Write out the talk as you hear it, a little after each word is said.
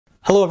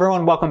Hello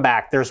everyone, welcome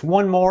back. There's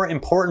one more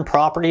important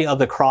property of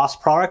the cross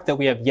product that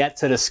we have yet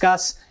to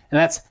discuss, and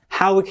that's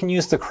how we can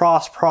use the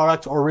cross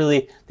product, or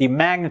really the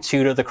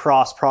magnitude of the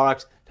cross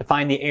product, to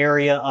find the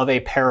area of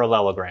a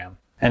parallelogram.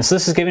 And so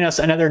this is giving us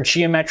another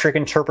geometric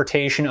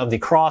interpretation of the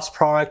cross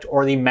product,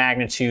 or the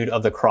magnitude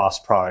of the cross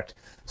product.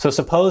 So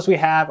suppose we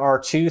have our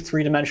two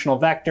three-dimensional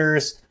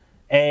vectors.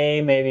 A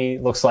maybe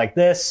looks like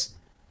this,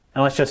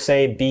 and let's just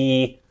say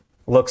B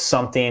looks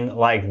something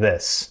like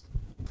this.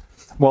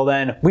 Well,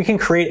 then we can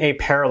create a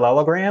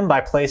parallelogram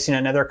by placing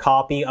another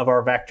copy of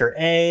our vector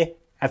A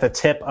at the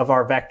tip of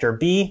our vector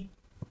B,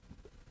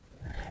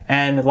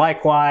 and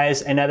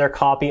likewise another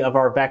copy of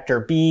our vector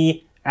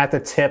B at the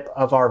tip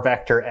of our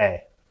vector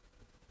A.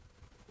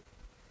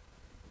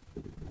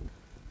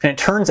 And it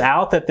turns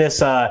out that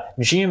this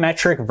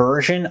geometric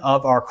version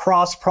of our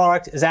cross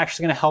product is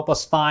actually going to help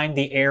us find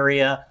the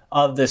area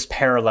of this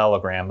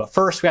parallelogram. But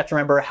first we have to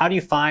remember, how do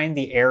you find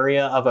the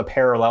area of a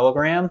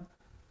parallelogram?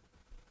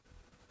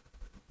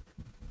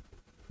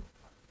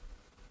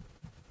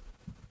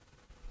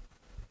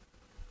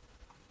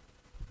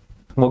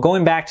 Well,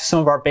 going back to some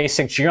of our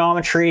basic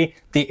geometry,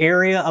 the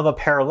area of a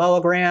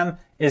parallelogram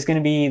is going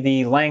to be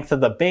the length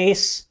of the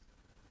base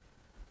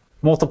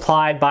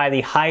multiplied by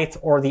the height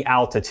or the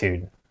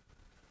altitude.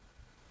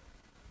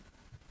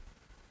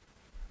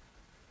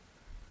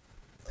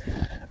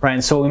 Right,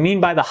 and so what we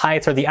mean by the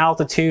height or the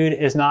altitude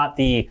is not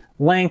the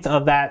length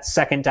of that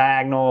second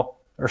diagonal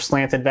or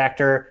slanted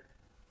vector,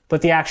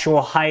 but the actual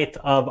height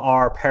of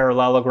our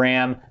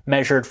parallelogram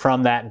measured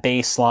from that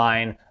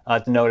baseline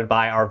denoted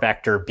by our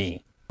vector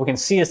B. What we can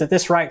see is that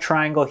this right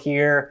triangle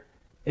here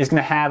is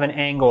going to have an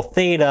angle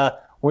theta,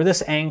 where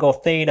this angle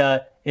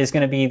theta is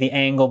going to be the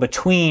angle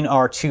between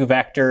our two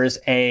vectors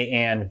A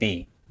and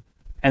B.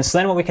 And so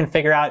then what we can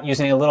figure out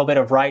using a little bit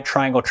of right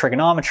triangle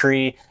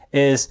trigonometry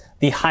is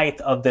the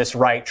height of this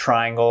right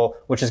triangle,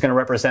 which is going to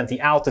represent the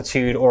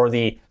altitude or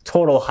the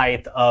total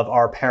height of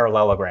our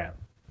parallelogram.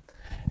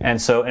 And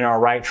so in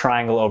our right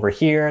triangle over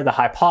here, the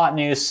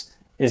hypotenuse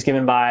is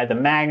given by the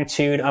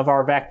magnitude of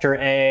our vector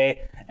A,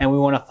 and we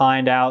want to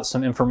find out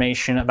some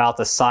information about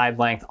the side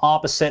length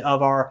opposite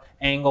of our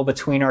angle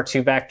between our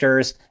two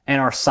vectors, and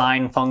our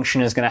sine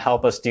function is going to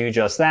help us do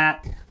just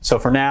that. So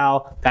for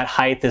now, that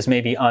height is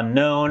maybe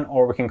unknown,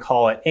 or we can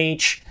call it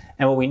h,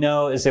 and what we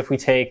know is if we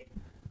take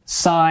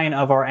sine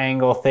of our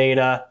angle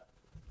theta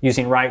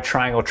using right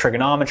triangle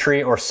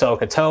trigonometry, or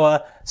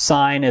SOHCAHTOA,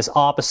 sine is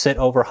opposite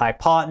over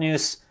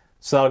hypotenuse,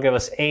 so that'll give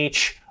us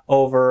h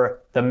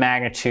over the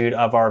magnitude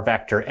of our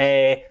vector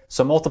A.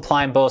 So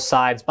multiplying both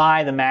sides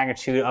by the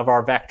magnitude of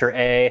our vector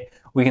A,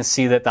 we can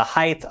see that the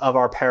height of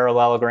our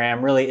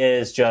parallelogram really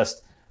is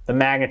just the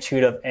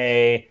magnitude of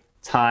A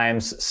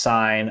times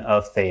sine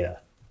of theta.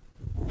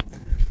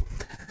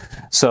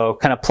 So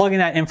kind of plugging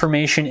that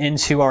information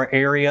into our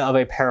area of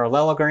a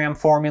parallelogram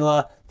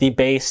formula, the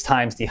base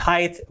times the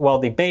height. Well,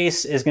 the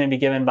base is going to be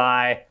given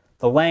by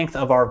the length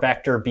of our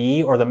vector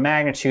B, or the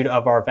magnitude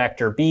of our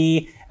vector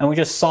B, and we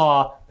just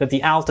saw that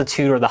the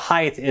altitude or the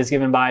height is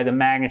given by the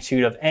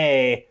magnitude of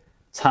A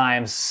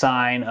times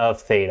sine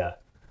of theta.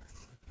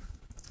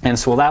 And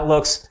so that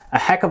looks a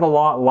heck of a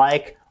lot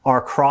like our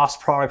cross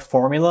product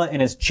formula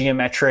in its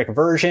geometric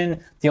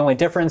version. The only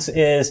difference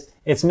is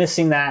it's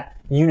missing that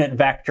unit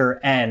vector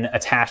n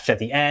attached at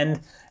the end.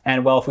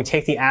 And well, if we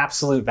take the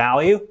absolute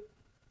value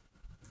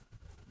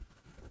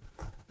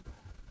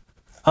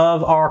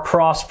of our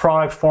cross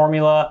product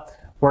formula,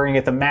 we're going to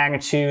get the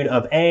magnitude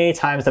of A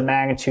times the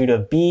magnitude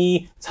of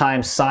B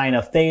times sine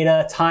of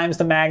theta times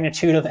the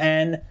magnitude of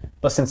n.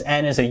 But since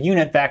n is a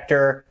unit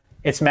vector,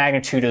 its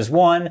magnitude is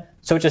 1,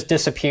 so it just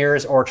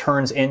disappears or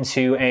turns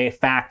into a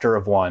factor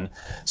of 1.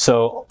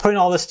 So putting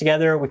all this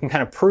together, we can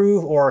kind of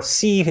prove or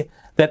see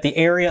that the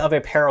area of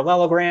a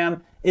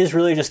parallelogram is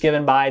really just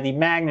given by the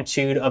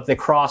magnitude of the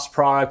cross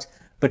product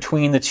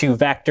between the two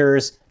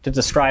vectors to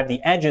describe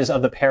the edges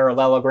of the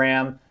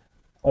parallelogram,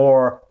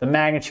 or the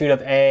magnitude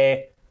of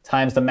A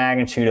times the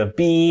magnitude of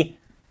B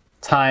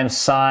times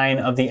sine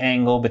of the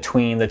angle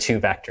between the two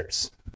vectors.